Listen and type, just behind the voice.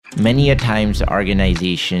Many a times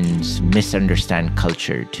organizations misunderstand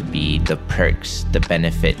culture to be the perks, the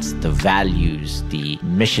benefits, the values, the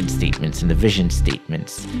mission statements and the vision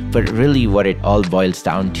statements. But really what it all boils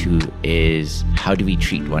down to is how do we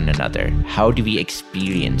treat one another? How do we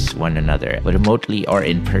experience one another, remotely or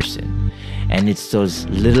in person? And it's those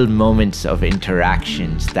little moments of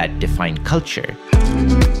interactions that define culture.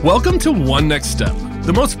 Welcome to One Next Step,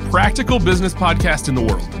 the most practical business podcast in the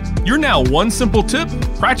world. You're now one simple tip,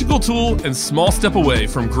 practical tool, and small step away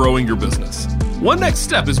from growing your business. One Next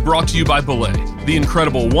Step is brought to you by Belay, the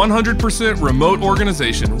incredible 100% remote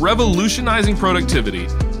organization revolutionizing productivity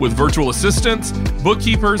with virtual assistants,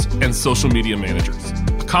 bookkeepers, and social media managers.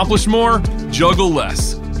 Accomplish more, juggle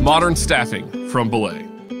less. Modern staffing from Belay.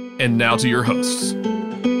 And now to your hosts.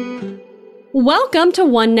 Welcome to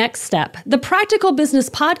One Next Step, the practical business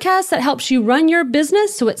podcast that helps you run your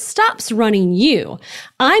business so it stops running you.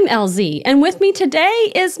 I'm LZ, and with me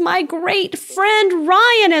today is my great friend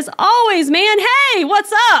Ryan, as always, man. Hey,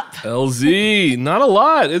 what's up? LZ, not a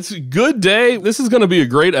lot. It's a good day. This is going to be a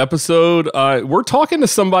great episode. We're talking to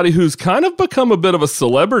somebody who's kind of become a bit of a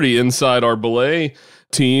celebrity inside our Belay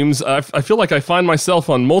teams. I feel like I find myself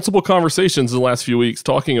on multiple conversations in the last few weeks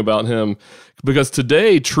talking about him because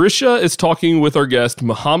today Trisha is talking with our guest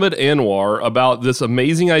Mohammed Anwar about this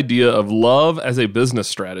amazing idea of love as a business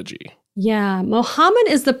strategy. Yeah, Mohammed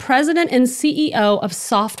is the president and CEO of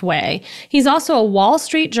Softway. He's also a Wall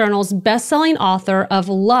Street Journal's best-selling author of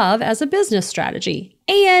Love as a Business Strategy.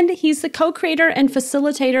 And he's the co-creator and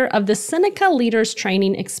facilitator of the Seneca Leaders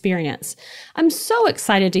Training Experience. I'm so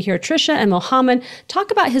excited to hear Trisha and Mohammed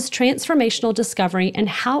talk about his transformational discovery and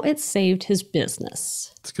how it saved his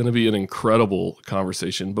business. It's going to be an incredible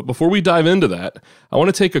conversation. But before we dive into that, I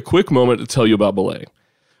want to take a quick moment to tell you about Belay.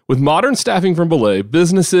 With modern staffing from Belay,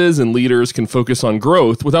 businesses and leaders can focus on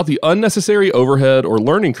growth without the unnecessary overhead or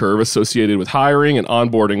learning curve associated with hiring and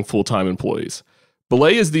onboarding full-time employees.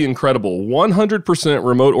 Belay is the incredible 100%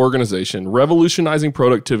 remote organization revolutionizing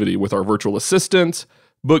productivity with our virtual assistants,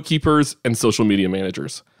 bookkeepers, and social media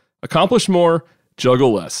managers. Accomplish more,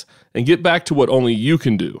 juggle less, and get back to what only you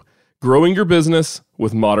can do, growing your business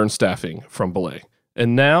with modern staffing from Belay.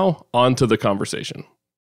 And now, on to the conversation.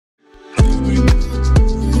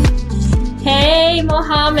 Hey,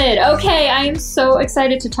 Mohammed. Okay, I am so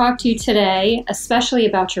excited to talk to you today, especially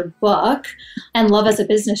about your book and Love as a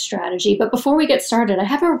Business Strategy. But before we get started, I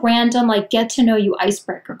have a random, get to know you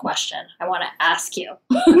icebreaker question I want to ask you.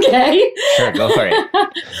 Okay? Sure, go for it.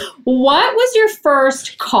 What was your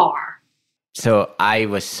first car? So I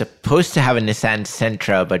was supposed to have a Nissan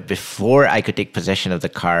Sentra, but before I could take possession of the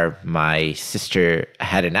car, my sister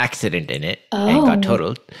had an accident in it and got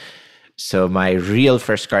totaled. So my real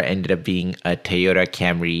first car ended up being a Toyota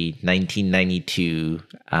Camry 1992.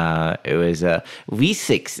 It was a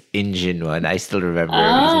V6 engine one. I still remember. It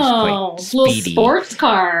was quite little sports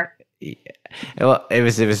car. Yeah. Well, it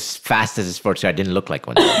was fast as a sports car. It didn't look like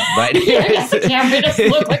one, but Yes, the Camry doesn't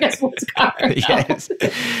look like a sports car. No. Yes.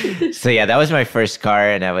 So yeah, that was my first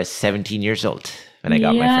car, and I was 17 years old when I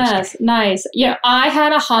got my first car. Yes, nice. I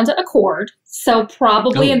had a Honda Accord, so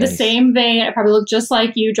probably in the same vein. I probably looked just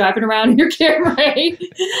like you driving around in your Camry.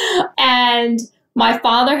 And my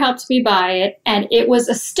father helped me buy it, and it was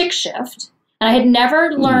a stick shift. And I had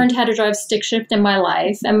never learned how to drive stick shift in my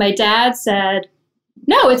life. And my dad said,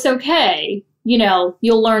 no, it's okay. You'll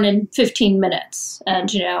learn in 15 minutes.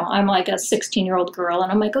 And, I'm like a 16-year-old girl,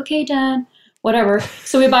 and I'm like, okay, Dad. Whatever.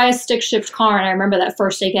 So we buy a stick shift car. And I remember that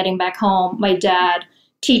first day getting back home, my dad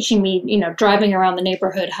teaching me, driving around the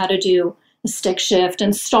neighborhood how to do a stick shift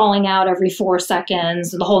and stalling out every 4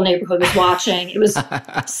 seconds. The whole neighborhood was watching. It was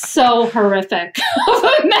so horrific of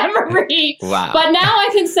a memory. Wow. But now I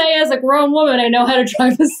can say as a grown woman, I know how to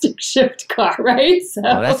drive a stick shift car, right? So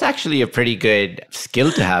well, that's actually a pretty good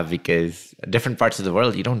skill to have because different parts of the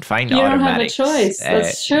world, you don't find automatics. You don't have a choice.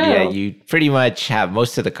 That's true. Yeah, you pretty much have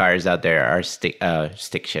most of the cars out there are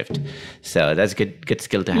stick shift. So that's good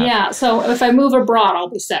skill to have. Yeah. So if I move abroad, I'll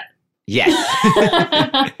be set. Yes.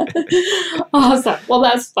 Awesome. Well,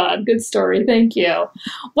 that's fun. Good story. Thank you.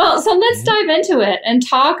 Well, so let's dive into it and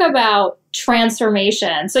talk about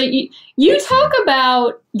transformation. So you talk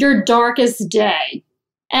about your darkest day.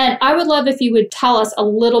 And I would love if you would tell us a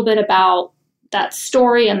little bit about that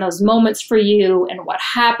story and those moments for you and what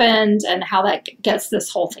happened and how that gets this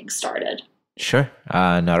whole thing started. Sure.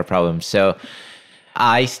 Not a problem. So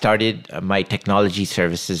I started my technology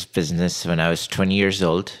services business when I was 20 years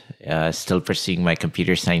old, still pursuing my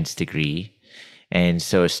computer science degree. And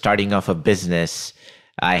so starting off a business,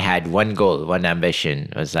 I had one goal, one ambition.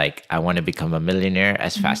 It was like, I want to become a millionaire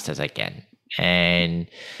as fast as I can. And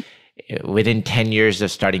within 10 years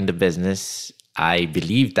of starting the business, I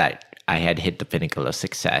believed that I had hit the pinnacle of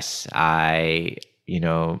success. I,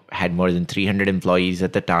 had more than 300 employees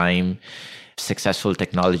at the time, successful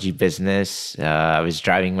technology business. I was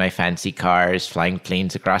driving my fancy cars, flying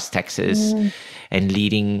planes across Texas, and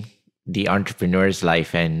leading the entrepreneur's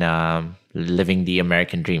life and living the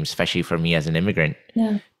American dream, especially for me as an immigrant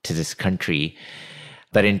to this country.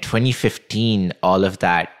 But in 2015, all of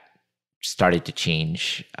that started to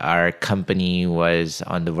change. Our company was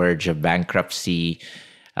on the verge of bankruptcy.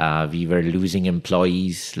 We were losing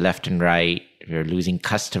employees left and right. We were losing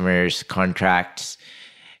customers, contracts.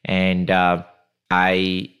 And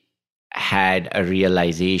I had a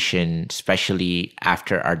realization, especially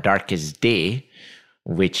after our darkest day,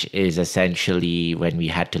 which is essentially when we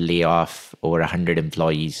had to lay off over 100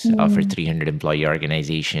 employees of our 300 employee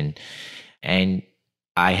organization. And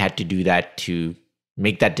I had to do that to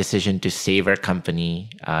make that decision to save our company,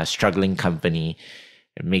 struggling company,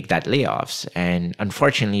 make that layoffs. And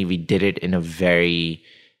unfortunately, we did it in a very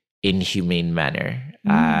inhumane manner.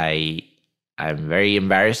 I'm very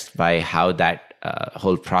embarrassed by how that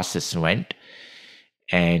whole process went.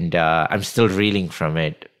 And I'm still reeling from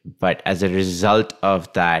it. But as a result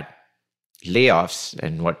of that layoffs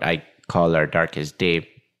and what I call our darkest day,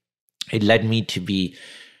 it led me to be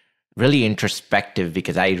really introspective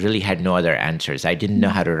because I really had no other answers. I didn't know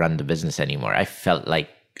how to run the business anymore. I felt like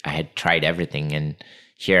I had tried everything, and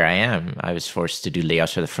here I am. I was forced to do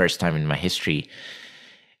layoffs for the first time in my history.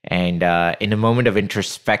 And in a moment of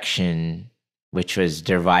introspection, which was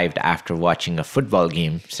derived after watching a football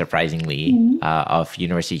game, surprisingly, of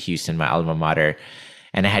University of Houston, my alma mater,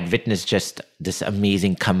 and I had witnessed just this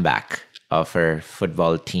amazing comeback of our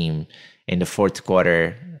football team in the fourth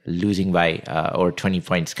quarter, losing by over 20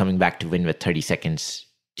 points, coming back to win with 30 seconds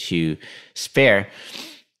to spare.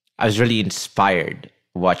 I was really inspired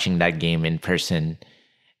watching that game in person.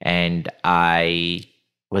 And I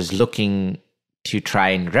was looking to try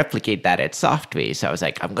and replicate that at Softway. So I was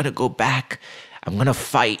like, I'm going to go back. I'm going to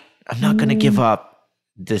fight. I'm not going to give up.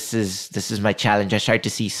 This is my challenge. I tried to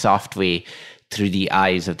see Softway through the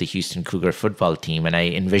eyes of the Houston Cougar football team. And I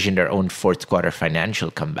envisioned our own fourth quarter financial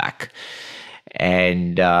comeback.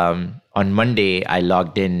 And on Monday, I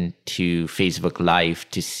logged in to Facebook Live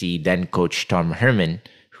to see then coach Tom Herman,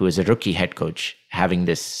 who was a rookie head coach, having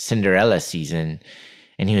this Cinderella season.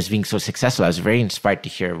 And he was being so successful. I was very inspired to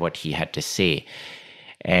hear what he had to say.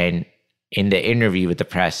 And in the interview with the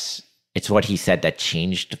press, it's what he said that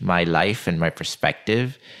changed my life and my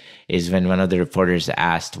perspective, is when one of the reporters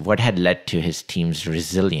asked what had led to his team's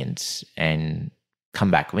resilience and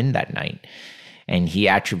comeback win that night. And he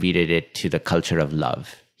attributed it to the culture of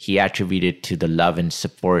love. He attributed to the love and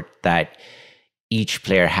support that each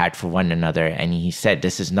player had for one another. And he said,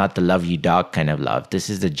 this is not the love you dog kind of love. This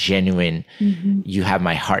is the genuine, you have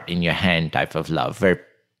my heart in your hand type of love, where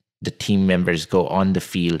the team members go on the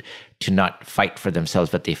field to not fight for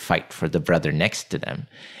themselves, but they fight for the brother next to them.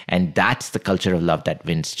 And that's the culture of love that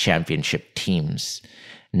wins championship teams.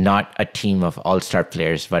 Not a team of all-star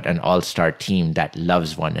players, but an all-star team that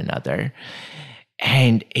loves one another.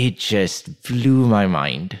 And it just blew my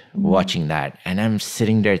mind watching that. And I'm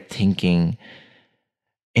sitting there thinking,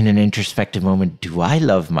 in an introspective moment, do I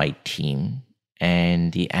love my team?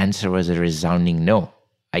 And the answer was a resounding no,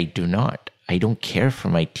 I do not. I don't care for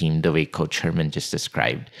my team the way Coach Herman just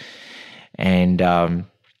described. And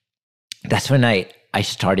that's when I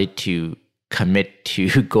started to commit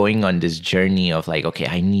to going on this journey of like, okay,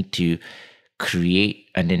 I need to create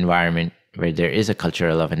an environment where there is a culture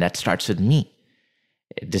of love, and that starts with me.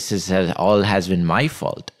 This all has been my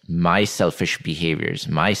fault, my selfish behaviors,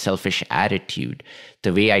 my selfish attitude.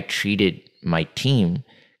 The way I treated my team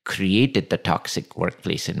created the toxic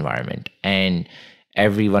workplace environment. And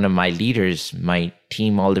every one of my leaders, my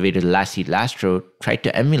team all the way to the last seat, last row, tried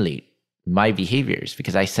to emulate my behaviors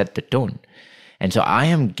because I set the tone. And so I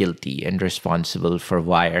am guilty and responsible for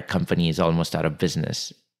why our company is almost out of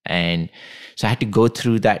business. And so I had to go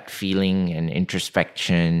through that feeling and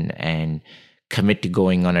introspection and commit to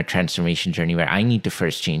going on a transformation journey where I need to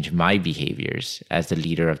first change my behaviors as the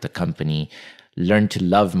leader of the company, learn to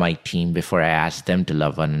love my team before I ask them to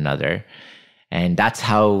love one another. And that's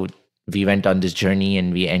how we went on this journey,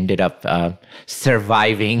 and we ended up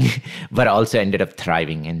surviving, but also ended up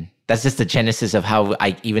thriving. And that's just the genesis of how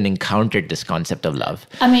I even encountered this concept of love.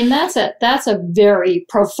 I mean, that's a very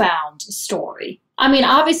profound story. I mean,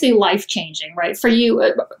 obviously life-changing, right? For you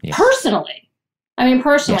Yes. personally.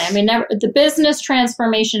 Yes. I mean, the business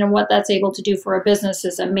transformation and what that's able to do for a business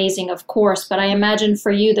is amazing, of course. But I imagine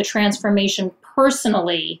for you, the transformation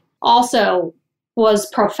personally also was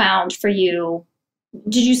profound for you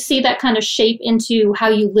did you see that kind of shape into how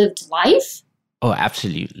you lived life? Oh,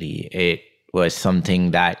 absolutely. It was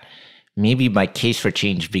something that maybe my case for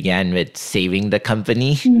change began with saving the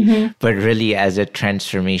company, but really as a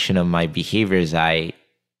transformation of my behaviors,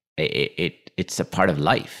 it's a part of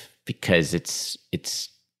life because it's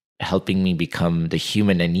helping me become the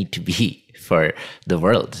human I need to be for the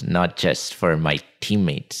world, not just for my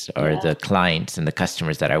teammates or the clients and the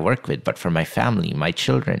customers that I work with, but for my family, my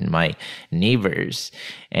children, my neighbors.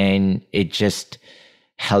 And it just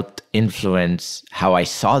helped influence how I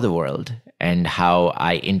saw the world and how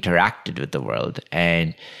I interacted with the world.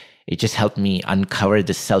 And it just helped me uncover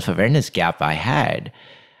the self-awareness gap I had.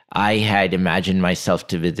 I had imagined myself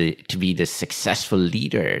to be the successful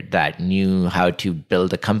leader that knew how to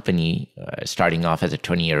build a company starting off as a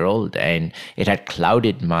 20-year-old. And it had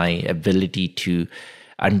clouded my ability to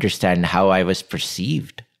understand how I was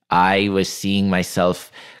perceived. I was seeing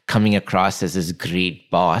myself coming across as this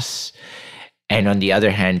great boss. And on the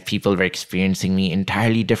other hand, people were experiencing me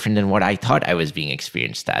entirely different than what I thought I was being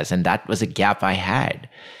experienced as. And that was a gap I had.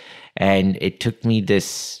 And it took me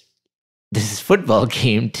this football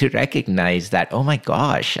game to recognize that, oh my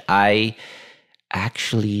gosh, I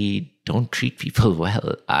actually don't treat people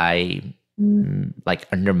well. I like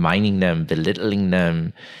undermining them, belittling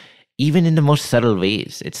them, even in the most subtle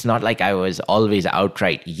ways. It's not like I was always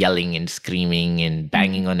outright yelling and screaming and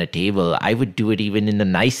banging on a table. I would do it even in the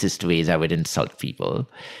nicest ways. I would insult people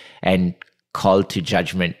and call to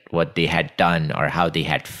judgment what they had done or how they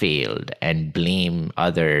had failed and blame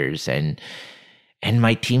others. And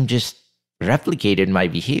my team just replicated my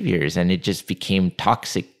behaviors, and it just became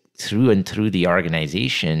toxic through and through the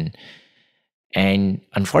organization. And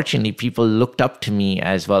unfortunately, people looked up to me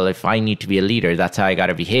as, well, if I need to be a leader, that's how I got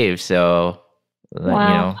to behave. So,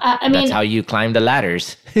 wow. I mean, that's how you climb the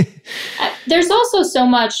ladders. There's also so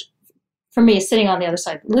much for me sitting on the other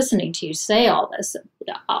side, listening to you say all this.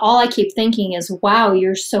 All I keep thinking is, wow,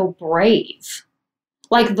 you're so brave.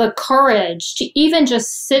 Like the courage to even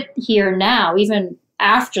just sit here now, even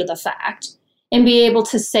after the fact, and be able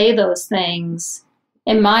to say those things,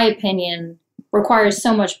 in my opinion, requires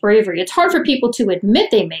so much bravery. It's hard for people to admit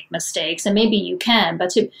they make mistakes, and maybe you can, but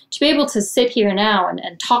to be able to sit here now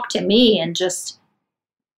and talk to me and just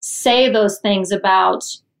say those things about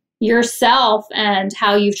yourself and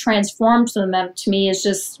how you've transformed them to me is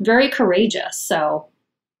just very courageous. So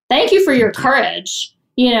thank you for your courage,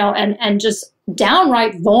 and just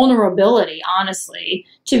downright vulnerability, honestly,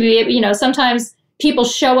 to be able, sometimes people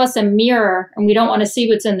show us a mirror and we don't want to see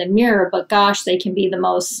what's in the mirror, but gosh, they can be the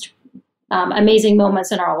most amazing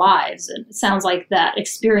moments in our lives. And it sounds like that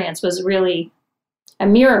experience was really a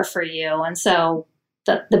mirror for you. And so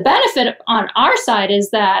the benefit on our side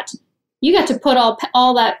is that you got to put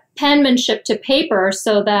all that penmanship to paper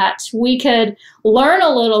so that we could learn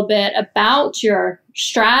a little bit about your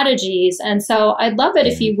strategies. And so I'd love it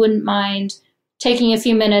if you wouldn't mind taking a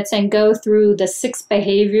few minutes and go through the 6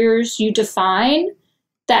 behaviors you define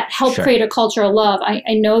that help create a culture of love.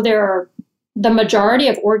 I know there are the majority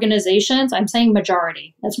of organizations, I'm saying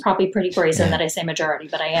majority, that's probably pretty brazen that I say majority,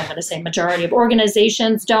 but I am going to say majority of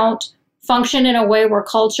organizations don't function in a way where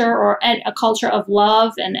culture or a culture of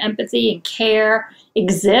love and empathy and care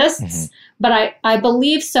exists. But I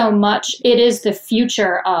believe so much it is the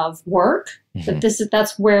future of work, that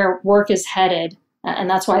that's where work is headed. And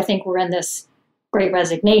that's why I think we're in this Great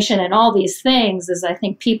Resignation and all these things, is I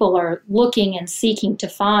think people are looking and seeking to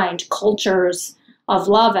find cultures of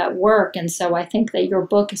love at work. And so I think that your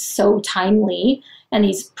book is so timely, and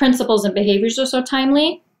these principles and behaviors are so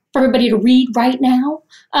timely for everybody to read right now.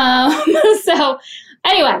 So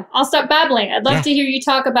anyway, I'll stop babbling. I'd love to hear you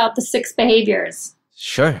talk about the 6 behaviors.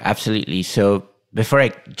 Sure, absolutely. So before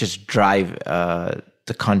I just drive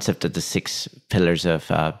the concept of the 6 pillars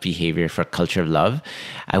of behavior for culture of love,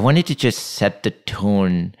 I wanted to just set the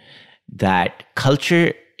tone that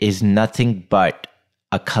culture is nothing but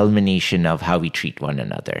a culmination of how we treat one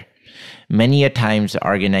another. Many a times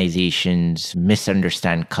organizations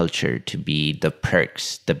misunderstand culture to be the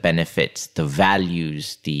perks, the benefits, the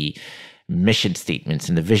values, the mission statements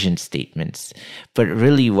and the vision statements. But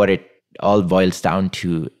really what it all boils down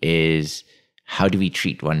to is, how do we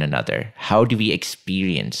treat one another? How do we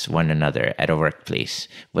experience one another at a workplace,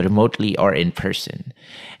 remotely or in person?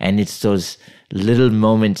 And it's those little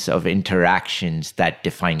moments of interactions that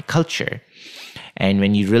define culture. And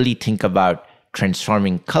when you really think about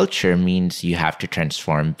transforming culture, means you have to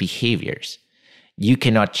transform behaviors. You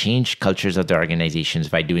cannot change cultures of the organizations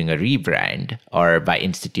by doing a rebrand or by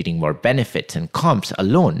instituting more benefits and comps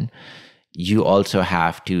alone. you also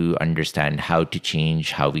have to understand how to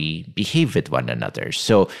change how we behave with one another.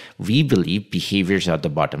 So we believe behaviors are the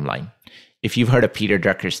bottom line. If you've heard of Peter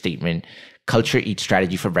Drucker's statement, culture eats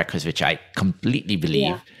strategy for breakfast, which I completely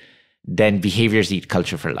believe, then behaviors eat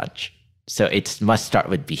culture for lunch. So it must start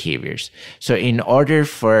with behaviors. So in order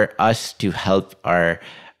for us to help our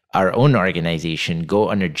own organization go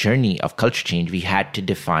on a journey of culture change, we had to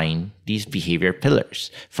define these behavior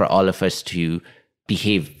pillars for all of us to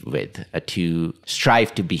behave with, to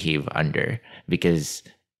strive to behave under, because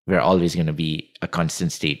we're always going to be a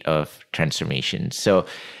constant state of transformation. So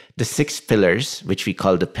the 6 pillars, which we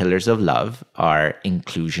call the pillars of love, are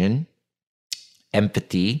inclusion,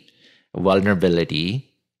 empathy,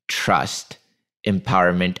 vulnerability, trust,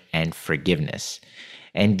 empowerment, and forgiveness.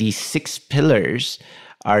 And these 6 pillars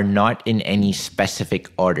are not in any specific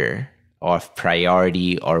order of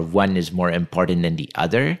priority, or one is more important than the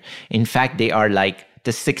other. In fact, they are like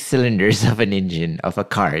the 6 cylinders of an engine of a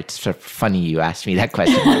car. It's funny you asked me that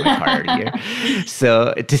question about my car earlier.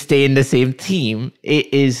 So to stay in the same theme,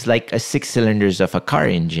 it is like a 6 cylinders of a car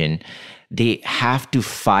engine. They have to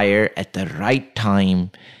fire at the right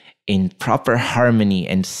time in proper harmony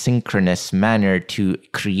and synchronous manner to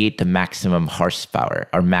create the maximum horsepower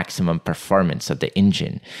or maximum performance of the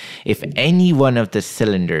engine. If any one of the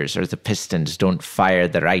cylinders or the pistons don't fire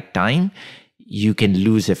at the right time, you can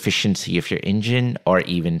lose efficiency of your engine or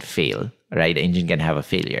even fail, right? The engine can have a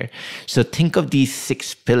failure. So think of these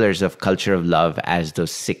 6 pillars of culture of love as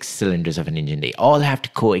those 6 cylinders of an engine. They all have to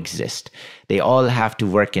coexist. They all have to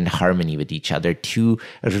work in harmony with each other to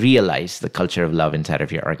realize the culture of love inside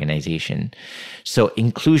of your organization. So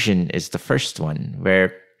inclusion is the first one,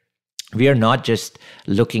 where we are not just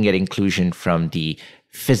looking at inclusion from the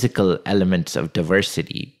physical elements of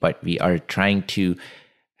diversity, but we are trying to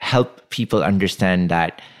help people understand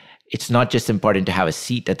that it's not just important to have a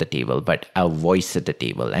seat at the table, but a voice at the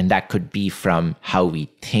table. And that could be from how we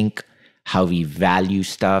think, how we value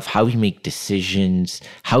stuff, how we make decisions,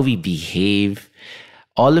 how we behave.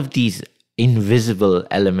 All of these invisible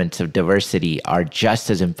elements of diversity are just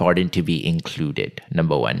as important to be included,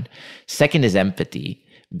 number one. Second is empathy.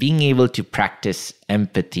 Being able to practice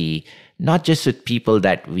empathy, not just with people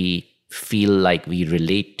that we feel like we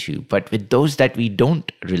relate to, but with those that we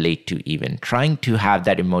don't relate to even. Trying to have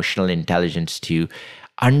that emotional intelligence to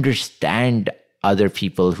understand other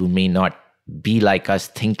people who may not be like us,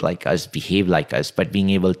 think like us, behave like us, but being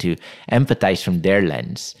able to empathize from their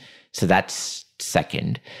lens. So that's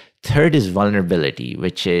second. Third is vulnerability,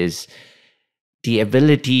 which is the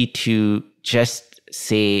ability to just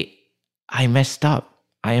say, I messed up.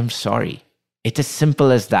 I am sorry. It's as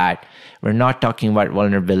simple as that. We're not talking about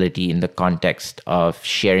vulnerability in the context of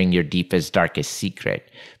sharing your deepest, darkest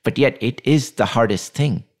secret, but yet it is the hardest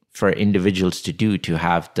thing for individuals to do, to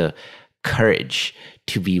have the courage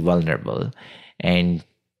to be vulnerable. And,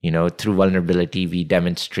 through vulnerability, we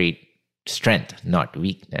demonstrate strength, not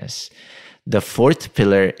weakness. The fourth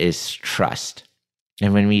pillar is trust.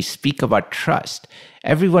 And when we speak about trust,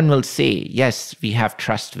 everyone will say, yes, we have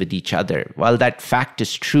trust with each other. While that fact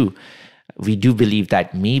is true, we do believe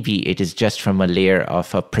that maybe it is just from a layer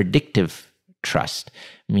of a predictive trust,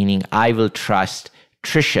 meaning I will trust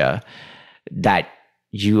Trisha that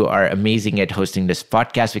you are amazing at hosting this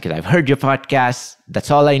podcast because I've heard your podcast. That's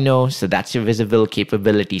all I know. So that's your visible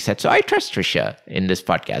capability set. So I trust Trisha in this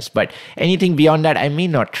podcast. But anything beyond that, I may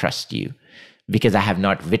not trust you because I have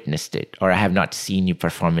not witnessed it or I have not seen you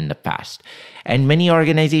perform in the past. And many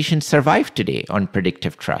organizations survive today on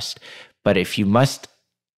predictive trust. But if you must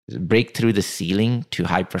break through the ceiling to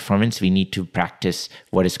high performance, we need to practice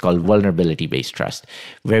what is called vulnerability-based trust,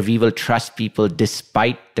 where we will trust people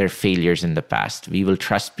despite their failures in the past. We will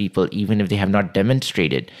trust people even if they have not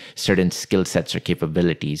demonstrated certain skill sets or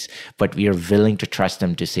capabilities, but we are willing to trust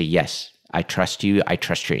them to say, yes, I trust you, I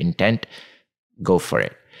trust your intent, go for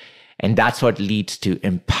it. And that's what leads to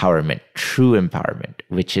empowerment, true empowerment,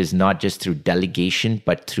 which is not just through delegation,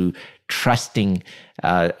 but through entrusting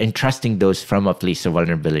those from a place of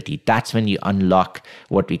vulnerability. That's when you unlock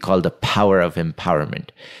what we call the power of empowerment.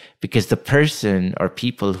 Because the person or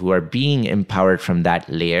people who are being empowered from that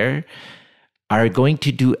layer are going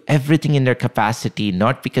to do everything in their capacity,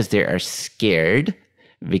 not because they are scared,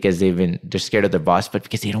 because they're scared of their boss, but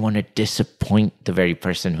because they don't want to disappoint the very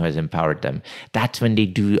person who has empowered them. That's when they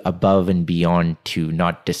do above and beyond to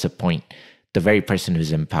not disappoint the very person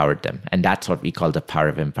who's empowered them. And that's what we call the power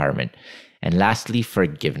of empowerment. And lastly,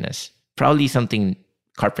 forgiveness. Probably something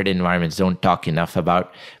corporate environments don't talk enough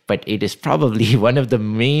about, but it is probably one of the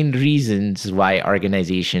main reasons why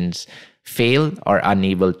organizations fail or are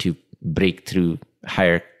unable to break through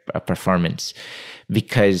higher performance.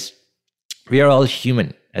 Because we are all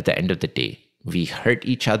human at the end of the day. We hurt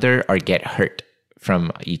each other or get hurt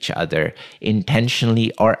from each other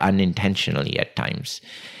intentionally or unintentionally at times.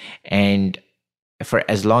 And for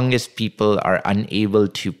as long as people are unable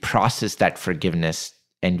to process that forgiveness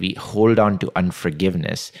and we hold on to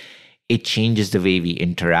unforgiveness, it changes the way we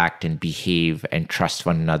interact and behave and trust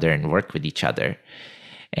one another and work with each other.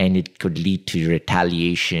 And it could lead to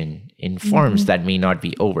retaliation in forms that may not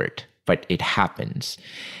be overt, but it happens.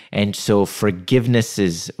 And so forgiveness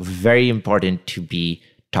is very important to be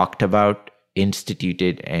talked about,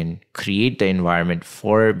 instituted, and create the environment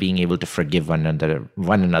for being able to forgive one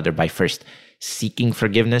another by first seeking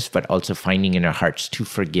forgiveness, but also finding in our hearts to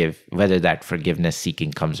forgive, whether that forgiveness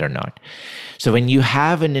seeking comes or not. So when you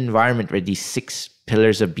have an environment where these 6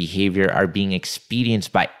 pillars of behavior are being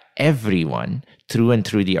experienced by everyone through and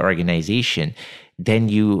through the organization, then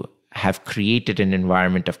you have created an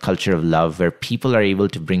environment of culture of love where people are able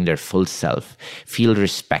to bring their full self, feel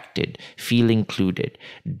respected, feel included,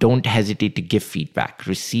 don't hesitate to give feedback,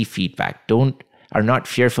 receive feedback, are not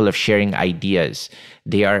fearful of sharing ideas.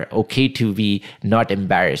 They are okay to be not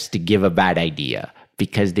embarrassed to give a bad idea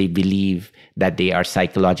because they believe that they are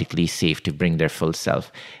psychologically safe to bring their full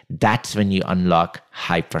self. That's when you unlock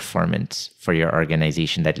high performance for your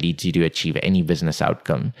organization that leads you to achieve any business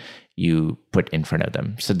outcome you put in front of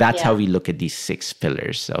them. So that's how we look at these 6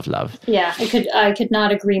 pillars of love. Yeah, I could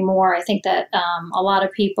not agree more. I think that a lot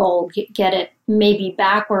of people get it maybe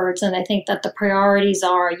backwards, and I think that the priorities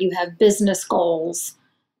are you have business goals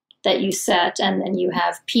that you set, and then you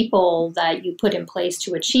have people that you put in place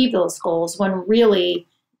to achieve those goals, when really,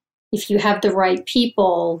 if you have the right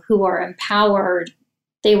people who are empowered,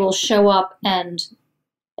 they will show up and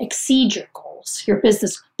exceed your goals.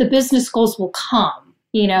 The business goals will come.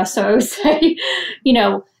 So I would say,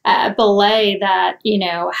 at Belay that,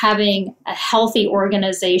 having a healthy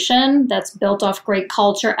organization that's built off great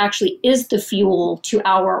culture actually is the fuel to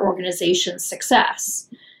our organization's success.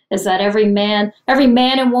 Is that every man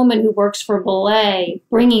and woman who works for Belay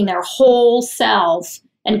bringing their whole self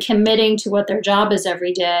and committing to what their job is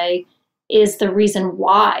every day is the reason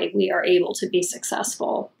why we are able to be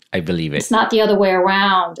successful. I believe it. It's not the other way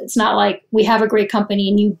around. It's not like we have a great company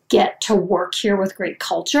and you get to work here with great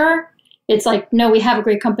culture. It's like, no, we have a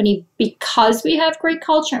great company because we have great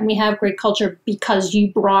culture, and we have great culture because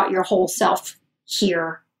you brought your whole self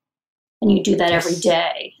here and you do that every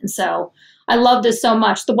day. And so I love this so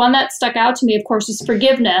much. The one that stuck out to me, of course, is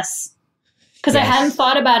forgiveness, because I hadn't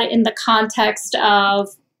thought about it in the context of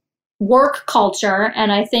work culture.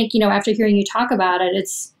 And I think, after hearing you talk about it,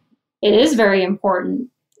 it is very important.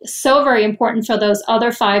 So very important for those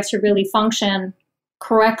other 5 to really function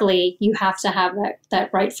correctly. You have to have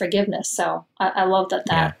that right forgiveness. So I love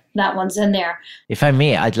that one's in there. If I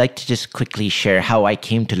may, I'd like to just quickly share how I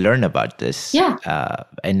came to learn about this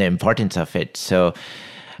and the importance of it. So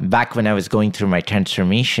back when I was going through my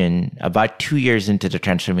transformation, about 2 years into the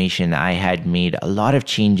transformation, I had made a lot of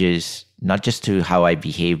changes, not just to how I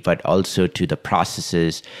behave, but also to the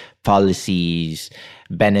processes, policies,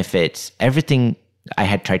 benefits, everything I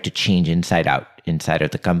had tried to change inside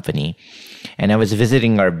of the company. And I was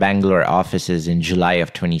visiting our Bangalore offices in July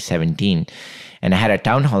of 2017, and I had a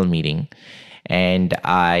town hall meeting, and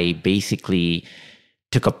I basically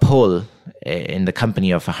took a poll in the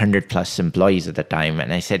company of 100 plus employees at the time.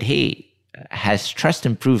 And I said, hey, has trust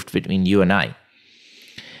improved between you and I?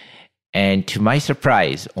 And to my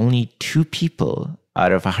surprise, only 2 people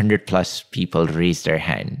out of 100 plus people raised their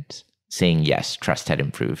hands saying, yes, trust had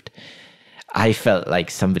improved. I felt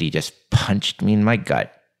like somebody just punched me in my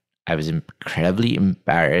gut. I was incredibly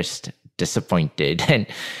embarrassed, disappointed, and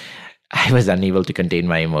I was unable to contain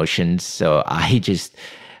my emotions. So I just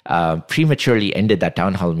prematurely ended that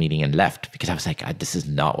town hall meeting and left, because I was like, this is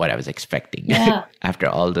not what I was expecting after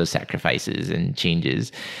all those sacrifices and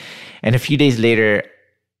changes. And a few days later,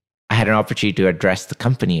 I had an opportunity to address the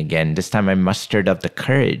company again. This time I mustered up the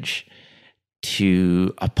courage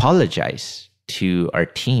to apologize to our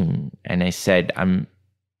team. And I said, I'm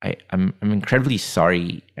incredibly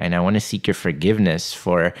sorry, and I want to seek your forgiveness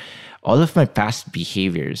for all of my past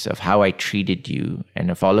behaviors, of how I treated you, and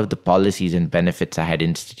of all of the policies and benefits I had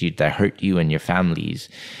instituted that hurt you and your families.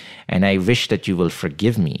 And I wish that you will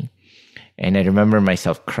forgive me. And I remember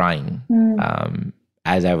myself crying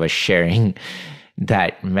as I was sharing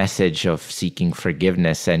that message of seeking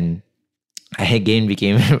forgiveness. And I again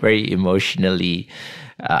became very emotionally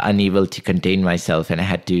unable to contain myself, and I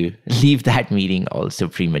had to leave that meeting also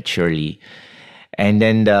prematurely. And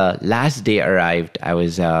then the last day arrived. I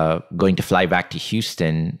was going to fly back to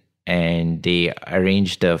Houston, and they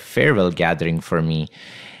arranged a farewell gathering for me.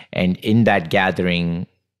 And in that gathering,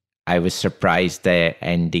 I was surprised that,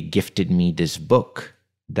 and they gifted me this book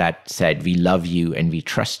that said, "We love you and we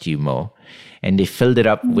trust you, Mo." And they filled it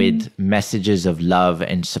up with messages of love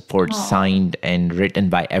and support signed and written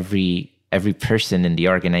by every person in the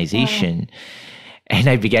organization. And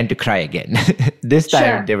I began to cry again. This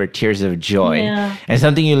time there were tears of joy. And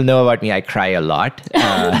something you'll know about me, I cry a lot.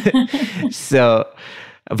 But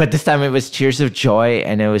this time it was tears of joy,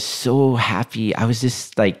 and I was so happy. I was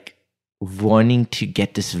just like wanting to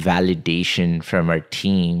get this validation from our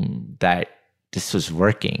team that this was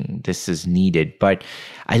working, this is needed. But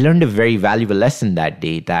I learned a very valuable lesson that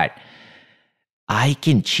day, that I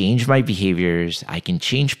can change my behaviors, I can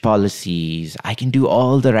change policies, I can do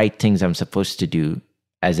all the right things I'm supposed to do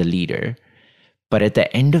as a leader. But at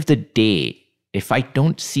the end of the day, if I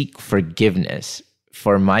don't seek forgiveness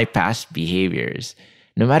for my past behaviors,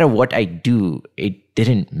 no matter what I do, it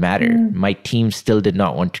didn't matter. My team still did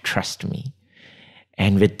not want to trust me.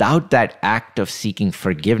 And without that act of seeking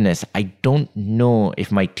forgiveness, I don't know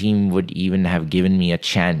if my team would even have given me a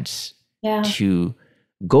chance to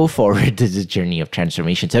go forward to this journey of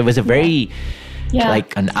transformation. So it was a very,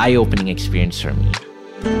 like an eye-opening experience for me.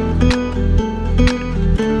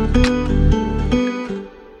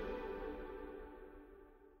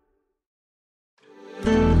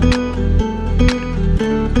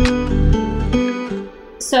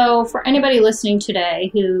 So for anybody listening today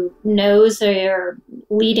who knows they're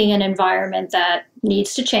leading an environment that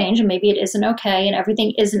needs to change, and maybe it isn't okay and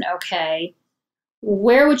everything isn't okay,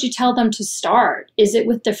 where would you tell them to start? Is it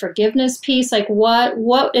with the forgiveness piece? Like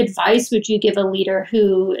what advice would you give a leader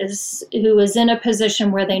who is in a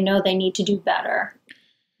position where they know they need to do better?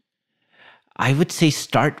 I would say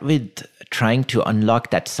start with trying to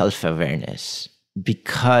unlock that self-awareness,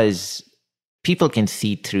 because people can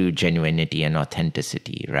see through genuinity and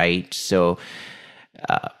authenticity, right? So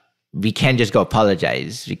we can't just go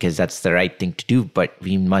apologize because that's the right thing to do, but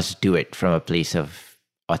we must do it from a place of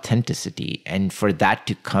authenticity. And for that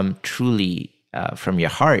to come truly from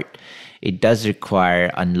your heart, it does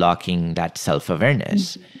require unlocking that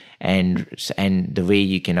self-awareness. And the way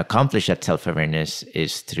you can accomplish that self-awareness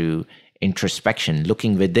is through introspection,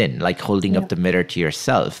 looking within, like holding up the mirror to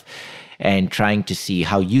yourself and trying to see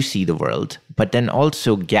how you see the world, but then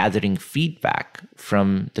also gathering feedback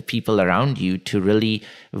from the people around you to really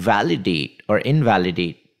validate or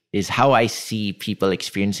invalidate, is how I see people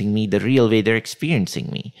experiencing me the real way they're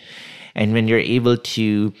experiencing me. And when you're able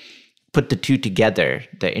to put the two together,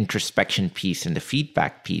 the introspection piece and the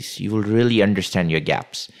feedback piece, you will really understand your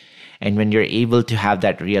gaps. And when you're able to have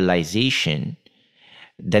that realization,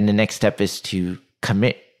 then the next step is to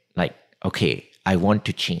commit, like, okay, I want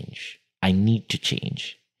to change. I need to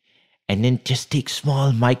change. And then just take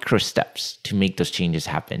small micro steps to make those changes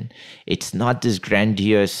happen. It's not this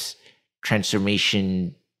grandiose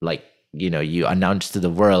transformation, like, you announce to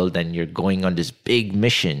the world and you're going on this big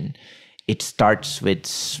mission. It starts with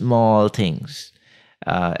small things,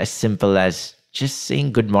 as simple as just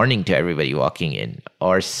saying good morning to everybody walking in,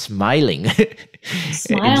 or smiling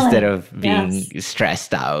instead of being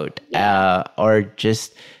stressed out, or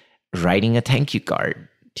just writing a thank you card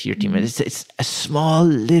to your team. It's a small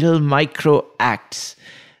little micro acts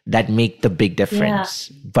that make the big difference.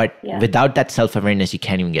 But without that self-awareness, you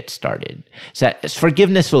can't even get started. So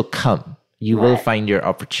forgiveness will come. You will find your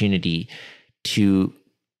opportunity to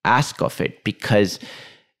ask of it, because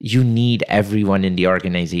you need everyone in the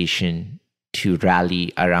organization to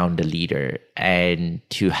rally around the leader and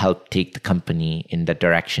to help take the company in the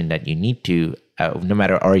direction that you need to, no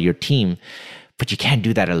matter, or your team. But you can't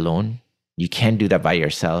do that alone. You can't do that by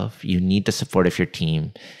yourself. You need the support of your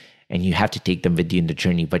team, and you have to take them with you in the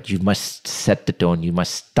journey. But you must set the tone. You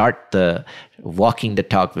must start the walking the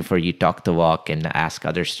talk before you talk the walk, and ask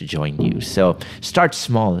others to join you. So start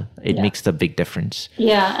small. It makes the big difference.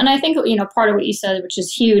 Yeah. And I think, part of what you said, which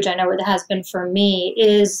is huge, I know it has been for me,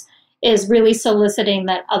 is really soliciting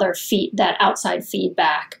that that outside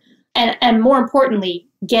feedback. And more importantly,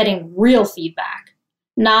 getting real feedback.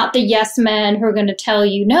 Not the yes men who are going to tell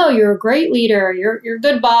you, no, you're a great leader, you're a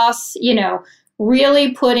good boss,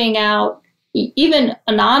 really putting out even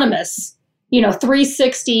anonymous,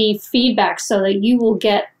 360 feedback so that you will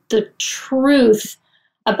get the truth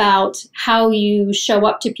about how you show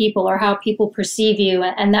up to people or how people perceive you.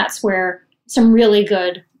 And that's where some really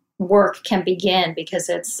good work can begin, because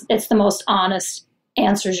it's the most honest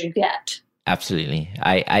answers you get. Absolutely.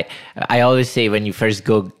 I always say, when you first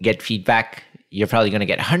go get feedback, you're probably going to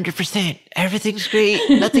get 100%. Everything's great.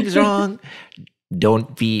 Nothing's wrong.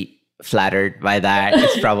 Don't be flattered by that.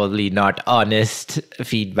 It's probably not honest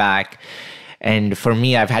feedback. And for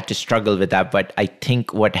me, I've had to struggle with that. But I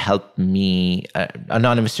think what helped me,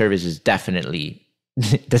 anonymous service is definitely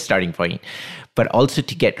the starting point, but also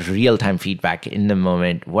to get real-time feedback in the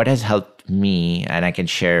moment. What has helped me, and I can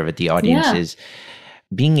share with the audience, is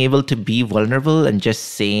being able to be vulnerable and just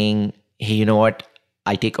saying, hey, you know what?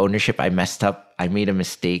 I take ownership. I messed up. I made a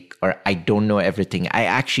mistake, or I don't know everything. I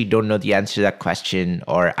actually don't know the answer to that question,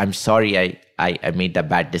 or I'm sorry I made that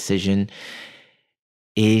bad decision.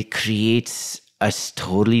 It creates a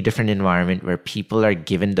totally different environment where people are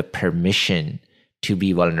given the permission to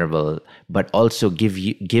be vulnerable, but also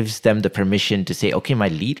gives them the permission to say, okay, my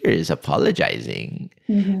leader is apologizing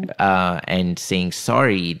and saying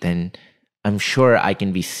sorry, then I'm sure I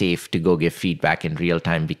can be safe to go give feedback in real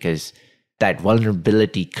time, because that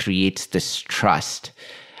vulnerability creates this trust,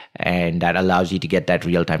 and that allows you to get that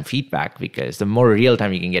real-time feedback, because the more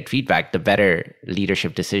real-time you can get feedback, the better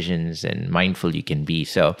leadership decisions and mindful you can be.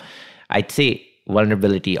 So I'd say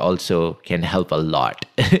vulnerability also can help a lot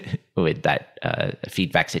with that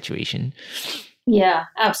feedback situation. Yeah,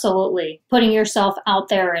 absolutely. Putting yourself out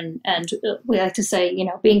there, and we like to say,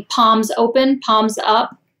 being palms open, palms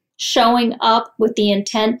up, showing up with the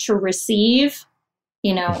intent to receive,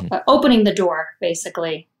 opening the door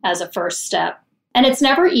basically as a first step. And it's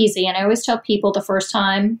never easy. And I always tell people the first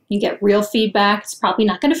time you get real feedback, it's probably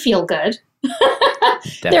not going to feel good.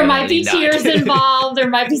 There might be tears involved. There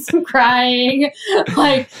might be some crying.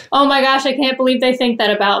 Like, oh my gosh, I can't believe they think that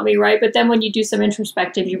about me, right? But then when you do some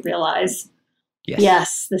introspective, you realize,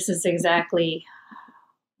 yes, this is exactly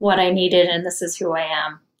what I needed, and this is who I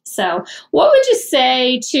am. So what would you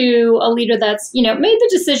say to a leader that's, made the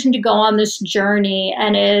decision to go on this journey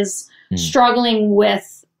and is struggling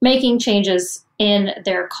with making changes in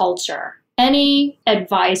their culture? Any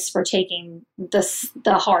advice for taking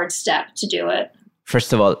the hard step to do it?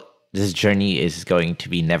 First of all, this journey is going to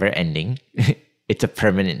be never ending. It's a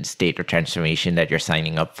permanent state of transformation that you're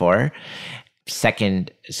signing up for.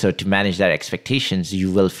 Second, so to manage that expectations,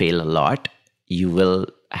 you will fail a lot. You will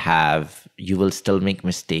still make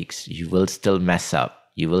mistakes. You will still mess up.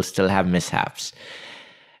 You will still have mishaps.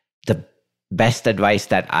 The best advice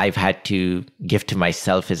that I've had to give to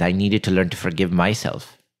myself is I needed to learn to forgive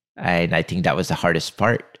myself. And I think that was the hardest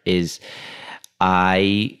part, is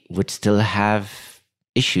I would still have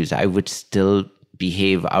issues. I would still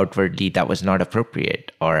behave outwardly that was not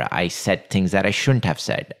appropriate, or I said things that I shouldn't have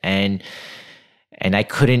said. And I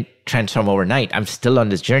couldn't transform overnight. I'm still on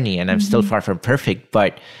this journey, and I'm still far from perfect.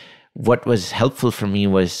 But what was helpful for me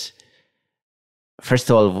was,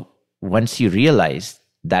 first of all, once you realize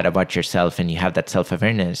that about yourself and you have that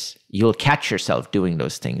self-awareness, you'll catch yourself doing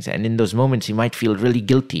those things. And in those moments, you might feel really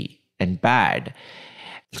guilty and bad.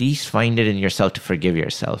 Please find it in yourself to forgive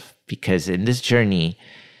yourself, because in this journey,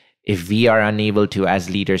 if we are unable to,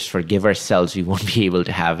 as leaders, forgive ourselves, we won't be able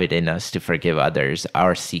to have it in us to forgive others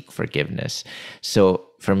or seek forgiveness. So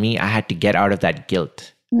for me, I had to get out of that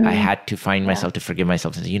guilt. I had to find myself to forgive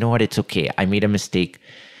myself and say, you know what, it's okay. I made a mistake.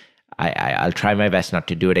 I'll try my best not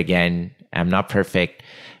to do it again. I'm not perfect.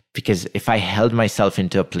 Because if I held myself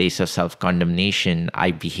into a place of self-condemnation,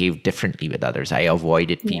 I behaved differently with others. I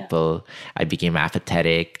avoided people. I became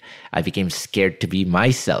apathetic. I became scared to be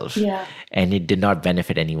myself. And it did not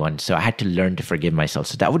benefit anyone. So I had to learn to forgive myself.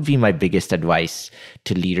 So that would be my biggest advice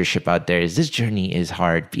to leadership out there, is this journey is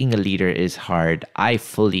hard. Being a leader is hard. I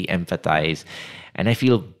fully empathize. And I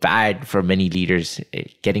feel bad for many leaders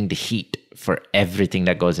getting the heat for everything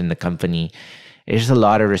that goes in the company. There's a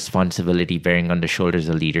lot of responsibility bearing on the shoulders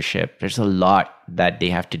of leadership. There's a lot that they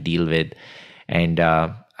have to deal with. And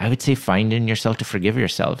I would say find in yourself to forgive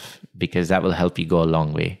yourself, because that will help you go a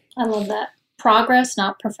long way. I love that. Progress,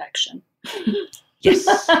 not perfection. Yes.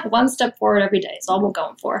 One step forward every day is all we're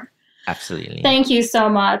going for. Absolutely. Thank you so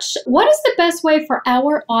much. What is the best way for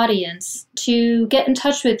our audience to get in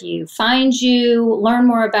touch with you, find you, learn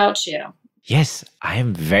more about you? Yes, I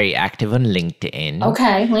am very active on LinkedIn.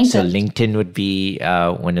 Okay, LinkedIn. So LinkedIn would be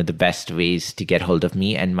one of the best ways to get hold of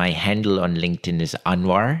me. And my handle on LinkedIn is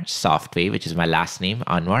Anwar Softway, which is my last name,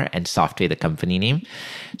 Anwar, and Softway, the company name.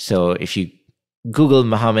 So if you Google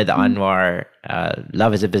Mohammed Anwar,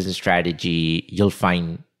 Love as a Business Strategy, you'll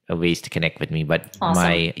find ways to connect with me. But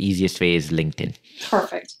my easiest way is LinkedIn.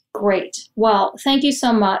 Perfect. Great. Well, thank you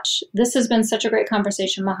so much. This has been such a great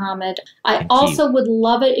conversation, Mohammed. I also would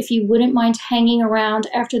love it if you wouldn't mind hanging around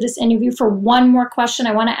after this interview for one more question.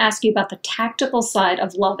 I want to ask you about the tactical side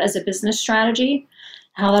of Love as a Business Strategy,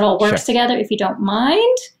 how that all works together, if you don't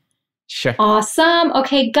mind. Sure. Awesome.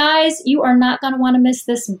 Okay, guys, you are not going to want to miss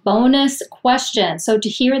this bonus question. So to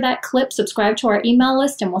hear that clip, subscribe to our email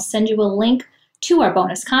list, and we'll send you a link to our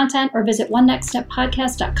bonus content or visit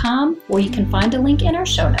onenextsteppodcast.com, where you can find a link in our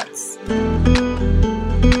show notes.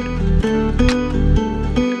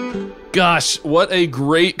 Gosh, what a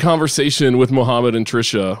great conversation with Mohammed and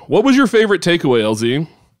Trisha. What was your favorite takeaway, LZ?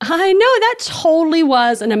 I know, that totally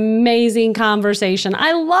was an amazing conversation.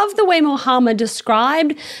 I love the way Mohammed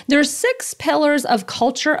described their 6 pillars of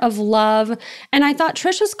culture of love. And I thought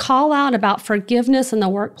Trisha's call out about forgiveness in the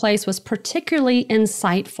workplace was particularly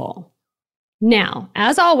insightful. Now,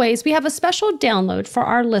 as always, we have a special download for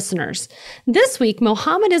our listeners. This week,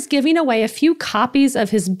 Mohammed is giving away a few copies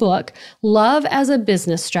of his book, Love as a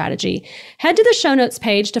Business Strategy. Head to the show notes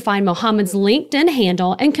page to find Mohammed's LinkedIn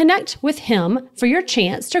handle and connect with him for your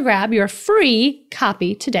chance to grab your free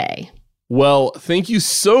copy today. Well, thank you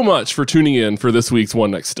so much for tuning in for this week's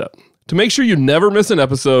One Next Step. To make sure you never miss an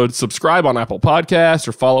episode, subscribe on Apple Podcasts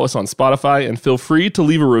or follow us on Spotify, and feel free to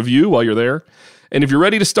leave a review while you're there. And if you're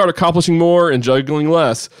ready to start accomplishing more and juggling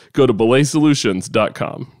less, go to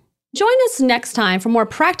belaysolutions.com. Join us next time for more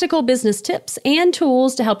practical business tips and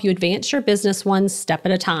tools to help you advance your business one step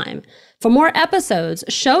at a time. For more episodes,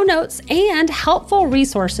 show notes, and helpful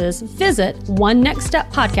resources, visit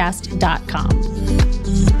onenextsteppodcast.com.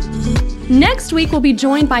 Next week, we'll be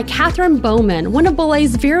joined by Catherine Bowman, one of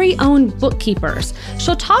Belay's very own bookkeepers.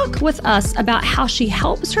 She'll talk with us about how she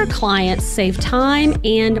helps her clients save time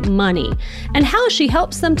and money, and how she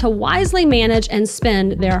helps them to wisely manage and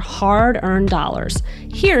spend their hard-earned dollars.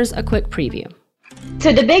 Here's a quick preview.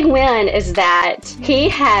 So the big win is that he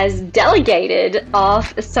has delegated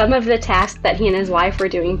off some of the tasks that he and his wife were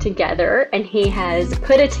doing together, and he has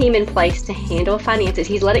put a team in place to handle finances.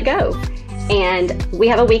 He's let it go. And we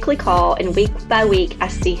have a weekly call, and week by week, I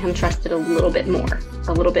see him trusted a little bit more.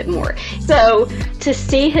 So to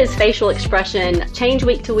see his facial expression change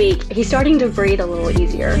week to week, he's starting to breathe a little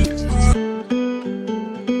easier.